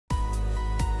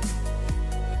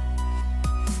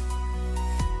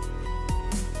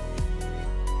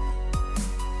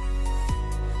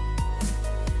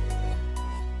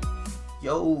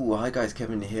Yo, hi guys,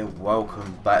 Kevin here.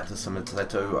 Welcome back to some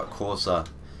Assetto Corsa,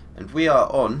 and we are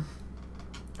on.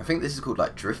 I think this is called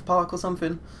like Drift Park or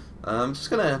something. I'm just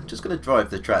gonna drive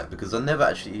the track because I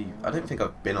don't think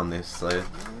I've been on this, so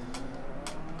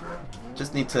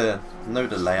just need to know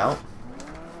the layout.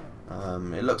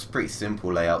 It looks pretty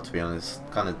simple layout, to be honest.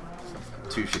 Kind of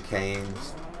two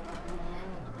chicanes,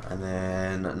 and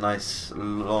then a nice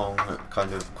long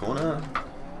kind of corner.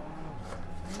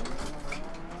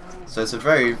 So it's a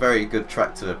very, very good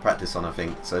track to practice on, I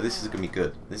think. So this is going to be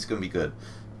good. This is going to be good.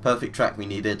 Perfect track we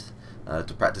needed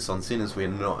to practice on, seeing as we're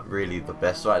not really the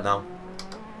best right now.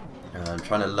 I'm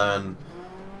trying to learn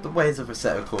the ways of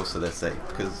Assetto Corsa, let's say.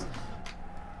 Because,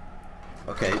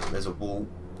 okay, there's a wall.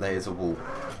 There's a wall.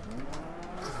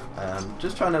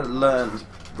 Just trying to learn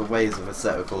the ways of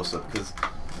Assetto Corsa, because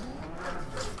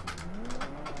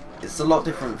it's a lot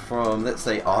different from, let's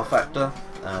say, R Factor.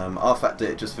 R Factor,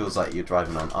 it just feels like you're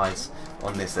driving on ice.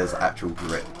 On this, there's actual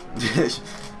grip.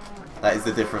 That is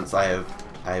the difference I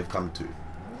have come to.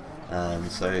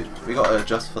 So we got to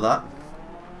adjust for that.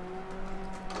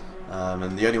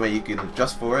 And the only way you can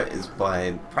adjust for it is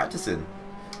by practicing.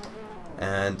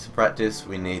 And to practice,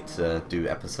 we need to do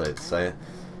episodes. So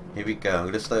here we go. I'm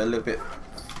going to start a little bit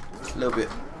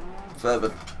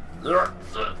further.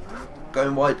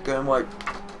 Going wide, going wide.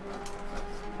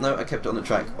 No, I kept it on the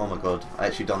track. Oh my god, I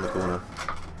actually done the corner.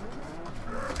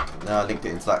 No, I linked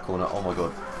it into that corner. Oh my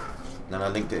god. Then I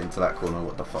linked it into that corner.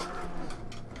 What the fuck?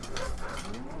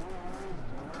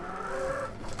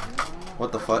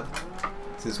 What the fuck?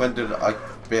 Since when did I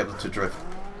be able to drift?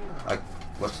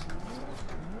 What?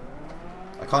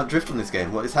 I can't drift on this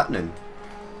game. What is happening?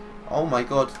 Oh my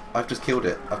god, I've just killed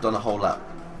it. I've done a whole lap.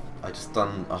 I just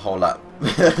done a whole lap.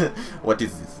 What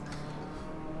is this?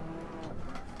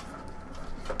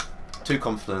 Too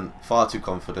confident, far too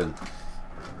confident.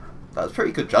 That was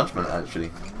pretty good judgment,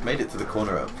 actually. Made it to the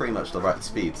corner at pretty much the right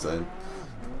speed, so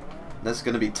there's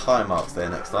going to be tire marks there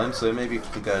next time, so maybe we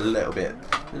can go a little bit,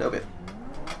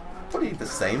 probably the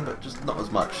same, but just not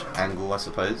as much angle, I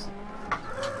suppose.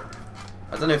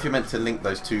 I don't know if you're meant to link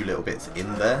those two little bits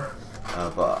in there,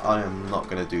 but I am not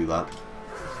going to do that.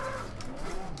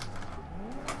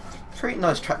 Pretty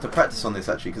nice track to practice on this,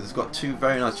 actually, because it's got two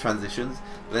very nice transitions,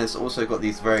 but then it's also got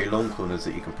these very long corners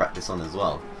that you can practice on as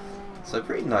well. So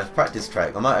pretty nice practice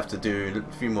track. I might have to do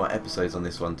a few more episodes on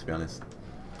this one, to be honest.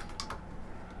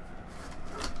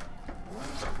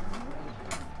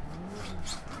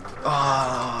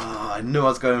 Ah, I knew I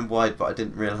was going wide, but I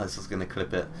didn't realise I was going to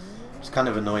clip it. It's kind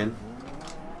of annoying,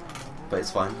 but it's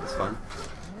fine, it's fine.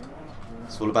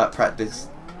 It's all about practice.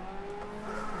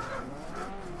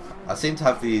 I seem to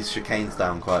have these chicanes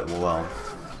down quite well.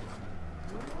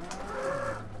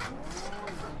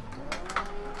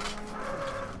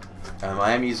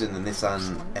 I am using the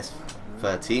Nissan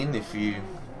S13, if you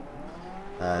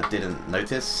didn't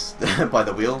notice by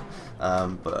the wheel,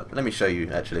 but let me show you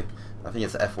actually. I think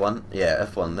it's F1, yeah,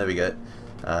 F1, there we go.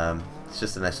 It's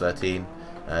just an S13,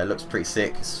 it looks pretty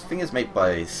sick. I think it's made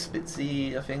by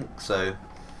Spitzy, I think, so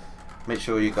make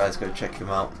sure you guys go check him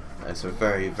out. It's a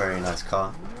very, very nice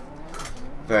car.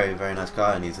 Very, very nice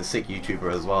guy, and he's a sick YouTuber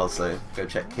as well, so go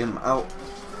check him out.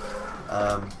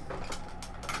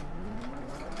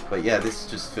 But yeah, this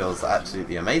just feels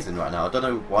absolutely amazing right now. I don't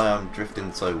know why I'm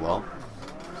drifting so well.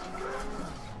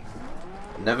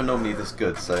 Never normally this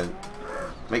good, so it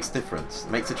makes a difference.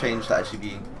 It makes a change to actually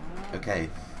be okay.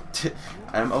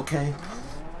 I'm okay.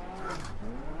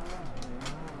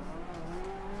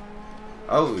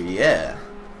 Oh yeah.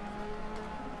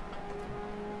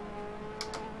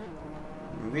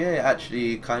 We're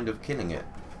actually kind of killing it.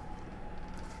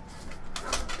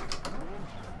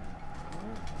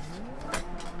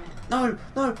 No,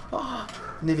 no! Oh,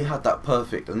 nearly had that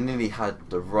perfect. I nearly had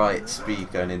the right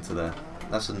speed going into there.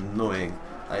 That's annoying.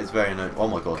 That is very annoying. Oh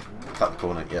my god. Cut the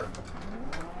corner, yep.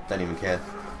 Don't even care.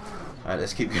 Alright,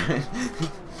 let's keep going.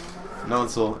 No one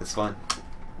saw, it's fine.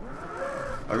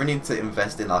 I really need to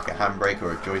invest in like a handbrake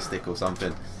or a joystick or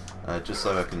something. Just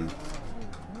so I can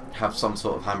have some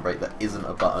sort of handbrake that isn't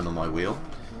a button on my wheel,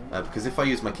 because if I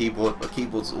use my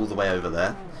keyboard's all the way over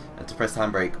there, and to press the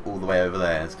handbrake all the way over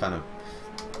there, it's kind of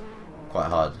quite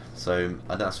hard. So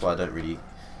that's why I don't really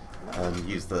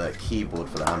use the keyboard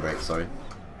for the handbrake. Sorry.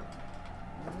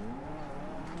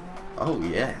 Oh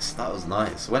yes, that was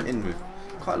nice. Went in with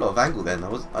quite a lot of angle then.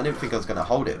 I didn't think I was going to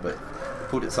hold it, but it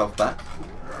pulled itself back.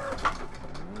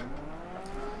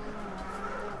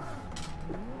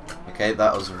 Okay,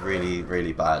 that was really,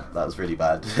 really bad. That was really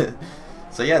bad.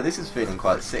 So yeah, this is feeling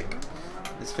quite sick.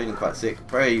 It's feeling quite sick.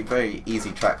 Very, very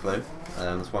easy track though.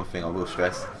 That's one thing I will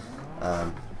stress.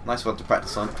 Nice one to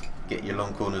practice on. Get your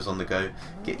long corners on the go.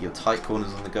 Get your tight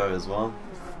corners on the go as well.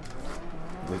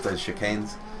 With those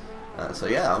chicanes. So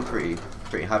yeah, I'm pretty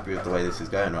happy with the way this is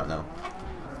going right now.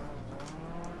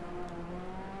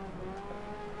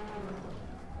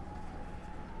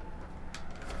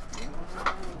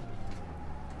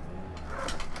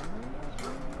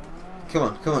 Come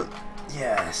on, come on.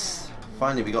 Yes!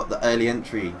 Finally we got the early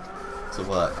entry to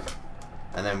work.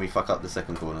 And then we fuck up the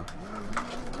second corner.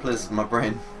 Please, my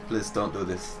brain, please don't do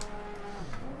this.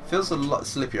 Feels a lot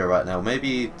slippier right now.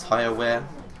 Maybe tyre wear.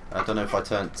 I don't know if I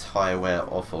turned tyre wear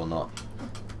off or not.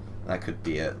 That could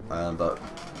be it. But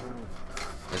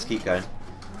let's keep going.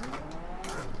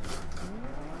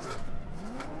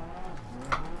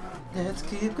 Let's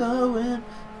keep going.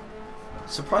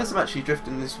 Surprised I'm actually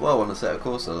drifting this well on Assetto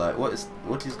Corsa. Like,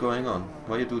 what is going on?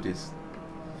 Why you do this?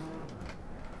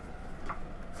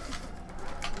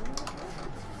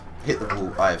 Hit the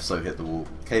wall. I have so hit the wall.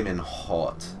 Came in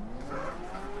hot.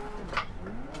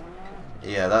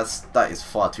 Yeah, that is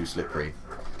far too slippery.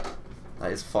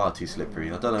 That is far too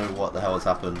slippery. I don't know what the hell has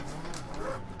happened.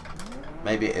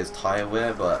 Maybe it is tyre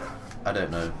wear, but I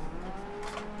don't know.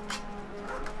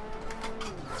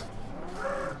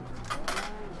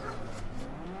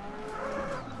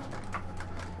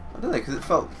 I don't know, because it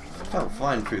felt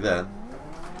fine through there.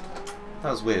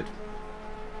 That was weird.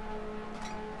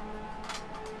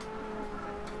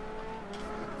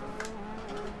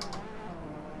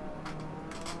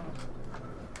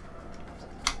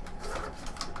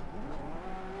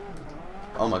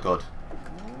 Oh my god.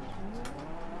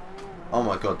 Oh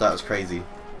my god, that was crazy.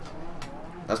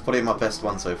 That's probably my best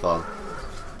one so far.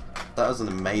 That was an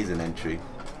amazing entry.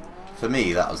 For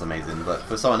me, that was amazing, but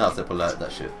for someone else, they'll probably like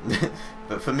that shit.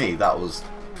 But for me, that was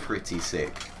pretty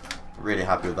sick. Really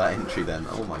happy with that entry then.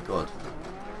 Oh my god.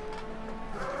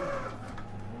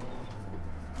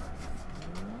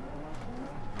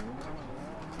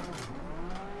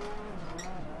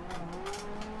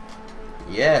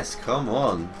 Yes, come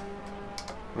on.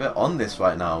 We're on this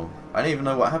right now. I don't even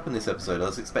know what happened this episode. I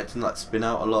was expecting like spin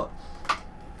out a lot,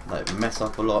 like mess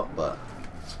up a lot, but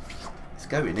it's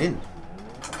going in.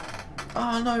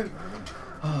 Oh no!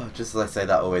 Oh, just as I say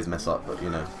that, I always mess up, but you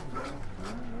know.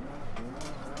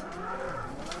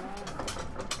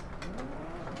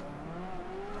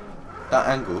 That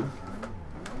angle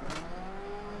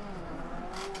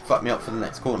fucked me up for the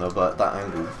next corner, but that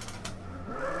angle.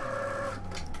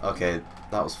 Okay,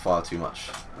 that was far too much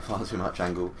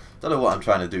angle. Don't know what I'm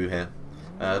trying to do here,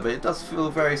 but it does feel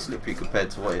very slippery compared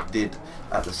to what it did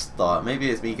at the start. Maybe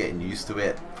it's me getting used to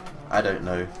it. I don't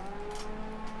know.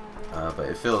 But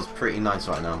it feels pretty nice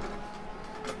right now.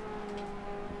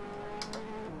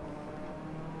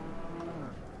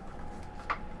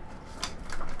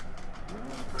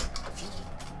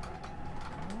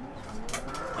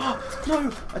 Oh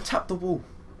no! I tapped the wall.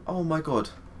 Oh my god,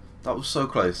 that was so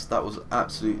close. That was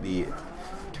absolutely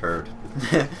turd.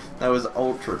 That was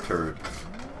ultra turd.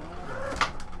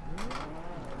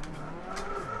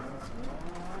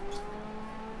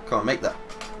 Can't make that.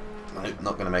 No,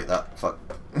 not gonna make that. Fuck.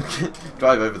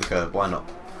 Drive over the curb, why not?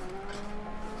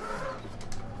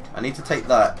 I need to take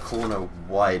that corner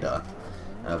wider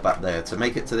back there to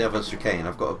make it to the other chicane.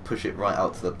 I've got to push it right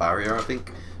out to the barrier, I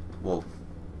think. Well,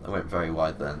 I went very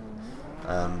wide then.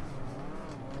 But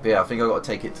yeah, I think I've got to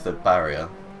take it to the barrier.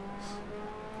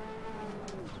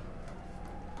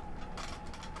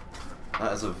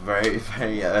 That is a very,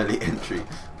 very early entry.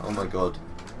 Oh my god.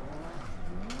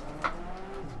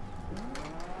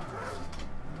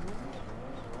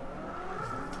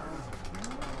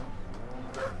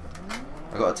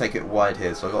 I've got to take it wide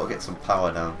here, so I've got to get some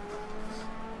power down.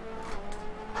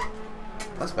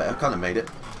 That's better, I kind of made it.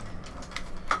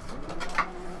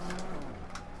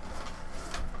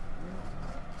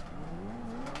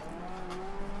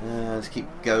 Let's keep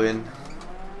going.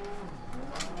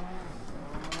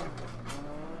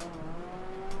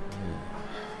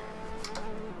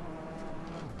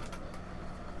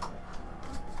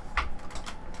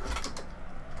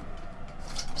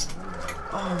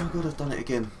 Oh my god, I've done it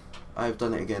again. I've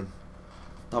done it again.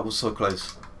 That was so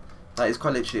close. That is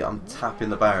quite literally, I'm tapping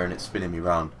the barrier and it's spinning me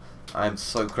round. I am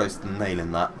so close to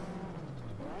nailing that.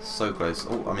 So close.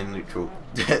 Oh, I'm in neutral.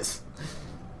 Yes.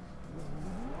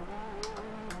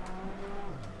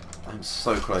 I'm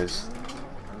so close.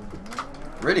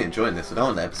 Really enjoying this. I don't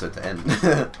want the episode to end.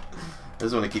 I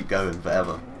just want to keep going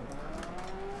forever.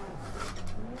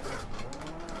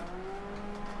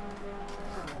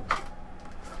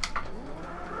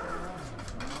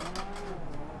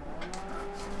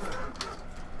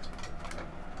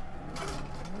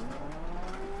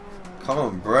 Come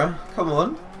on, bruh. Come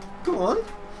on. Come on.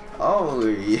 Oh,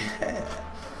 yeah.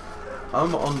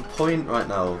 I'm on point right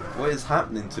now. What is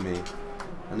happening to me?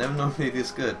 I never normally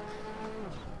this good.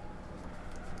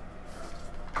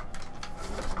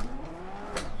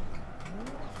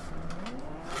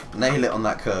 Nail it on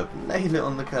that curb. Nail it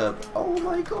on the curb. Oh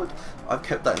my god. I've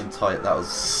kept that in tight. That was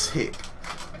sick.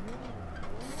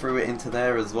 Threw it into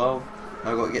there as well.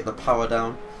 Now I've got to get the power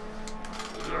down.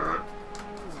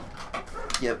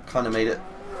 Yep, kind of made it.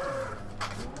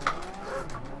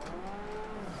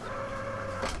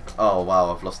 Oh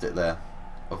wow, I've lost it there.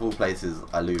 Of all places,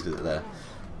 I lose it there.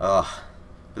 But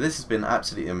this has been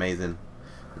absolutely amazing.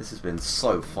 This has been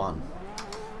so fun.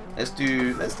 Let's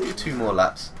do 2 more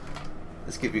laps.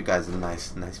 Let's give you guys a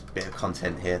nice bit of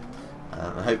content here.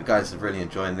 I hope you guys are really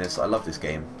enjoying this. I love this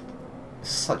game. It's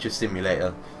such a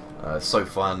simulator. So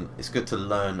fun. It's good to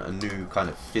learn a new kind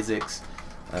of physics,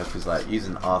 because like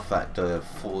using R factor,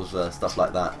 Forza, stuff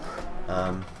like that,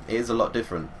 it is a lot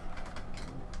different.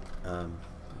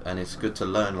 And it's good to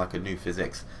learn like a new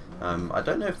physics. I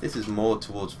don't know if this is more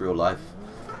towards real life.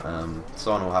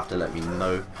 Someone will have to let me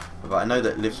know. But I know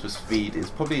that Live for Speed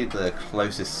is probably the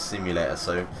closest simulator.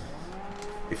 So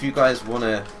if you guys want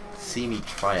to see me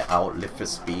try it out, Live for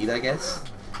Speed, I guess,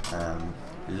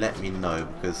 let me know,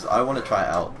 because I want to try it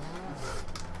out.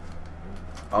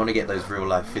 I want to get those real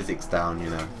life physics down, you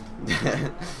know.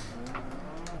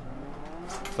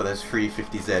 For those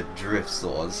 350Z drift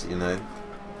saws, you know.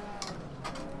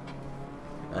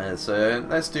 So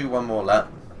let's do 1 more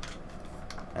lap,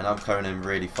 and I'm coming in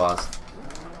really fast.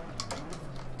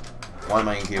 Why am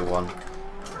I in gear 1?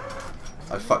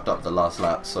 I fucked up the last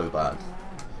lap so bad.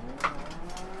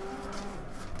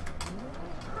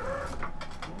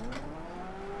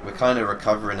 We're kind of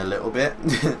recovering a little bit,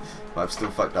 but I've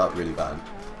still fucked up really bad.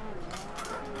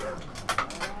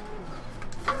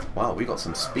 Wow, we got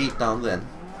some speed down then.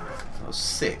 That was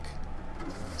sick.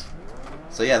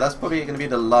 So yeah, that's probably going to be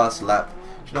the last lap.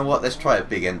 You know what? Let's try a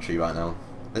big entry right now.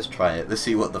 Let's try it. Let's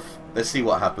see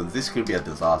what happens. This could be a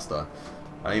disaster.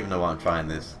 I don't even know why I'm trying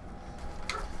this.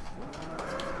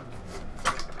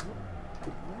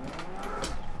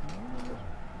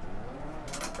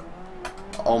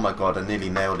 Oh my god! I nearly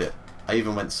nailed it. I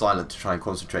even went silent to try and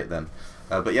concentrate then.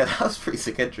 But yeah, that was pretty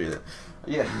sick entry.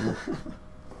 Yeah,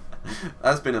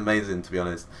 that's been amazing, to be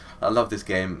honest. I love this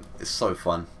game. It's so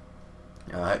fun.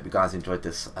 I hope you guys enjoyed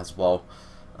this as well.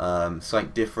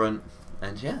 Something different,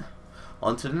 and yeah,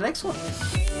 on to the next one.